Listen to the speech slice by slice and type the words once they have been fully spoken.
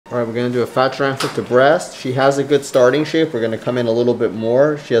All right, we're gonna do a fat transfer to breast. She has a good starting shape. We're gonna come in a little bit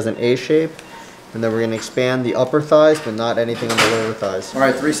more. She has an A shape. And then we're gonna expand the upper thighs, but not anything on the lower thighs. All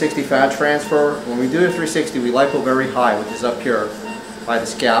right, 360 fat transfer. When we do the 360, we lipo very high, which is up here by the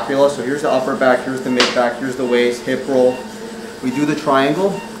scapula. So here's the upper back, here's the mid back, here's the waist, hip roll. We do the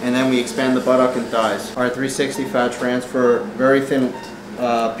triangle, and then we expand the buttock and thighs. All right, 360 fat transfer, very thin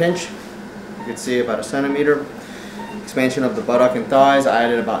pinch. You can see about 1 centimeter. Expansion of the buttock and thighs. I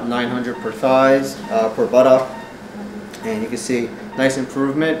added about 900 per thighs, per buttock. And you can see nice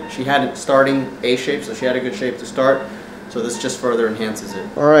improvement. She had it starting A shape, so she had a good shape to start. So this just further enhances it.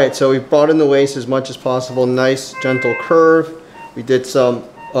 All right, so we brought in the waist as much as possible. Nice, gentle curve. We did some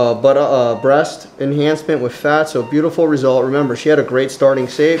breast enhancement with fat, so beautiful result. Remember, she had a great starting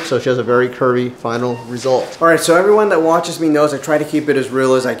shape, so she has a very curvy final result. All right, so everyone that watches me knows I try to keep it as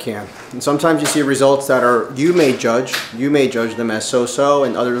real as I can. And sometimes you see results that are, you may judge them as so-so,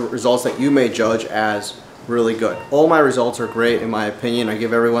 and other results that you may judge as really good. All my results are great in my opinion. I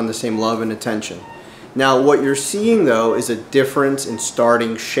give everyone the same love and attention. Now what you're seeing though is a difference in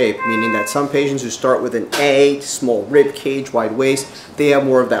starting shape, meaning that some patients who start with an A, small rib cage, wide waist, they have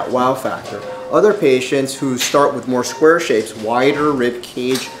more of that wow factor. Other patients who start with more square shapes, wider rib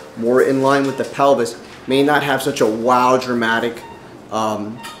cage, more in line with the pelvis, may not have such a wow dramatic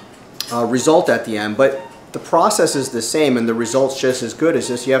result at the end, but the process is the same and the result's just as good. It's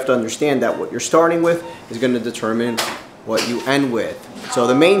just you have to understand that what you're starting with is going to determine what you end with. So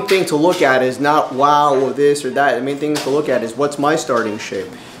the main thing to look at is not wow or this or that. The main thing to look at is what's my starting shape?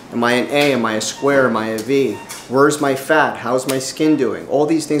 Am I an A? Am I a square? Am I a V? Where's my fat? How's my skin doing? All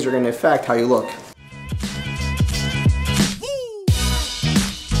these things are going to affect how you look.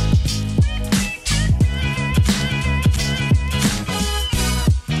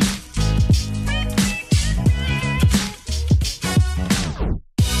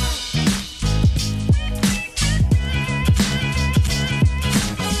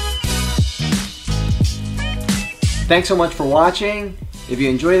 Thanks so much for watching. If you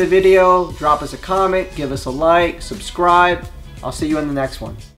enjoy the video, drop us a comment, give us a like, subscribe. I'll see you in the next one.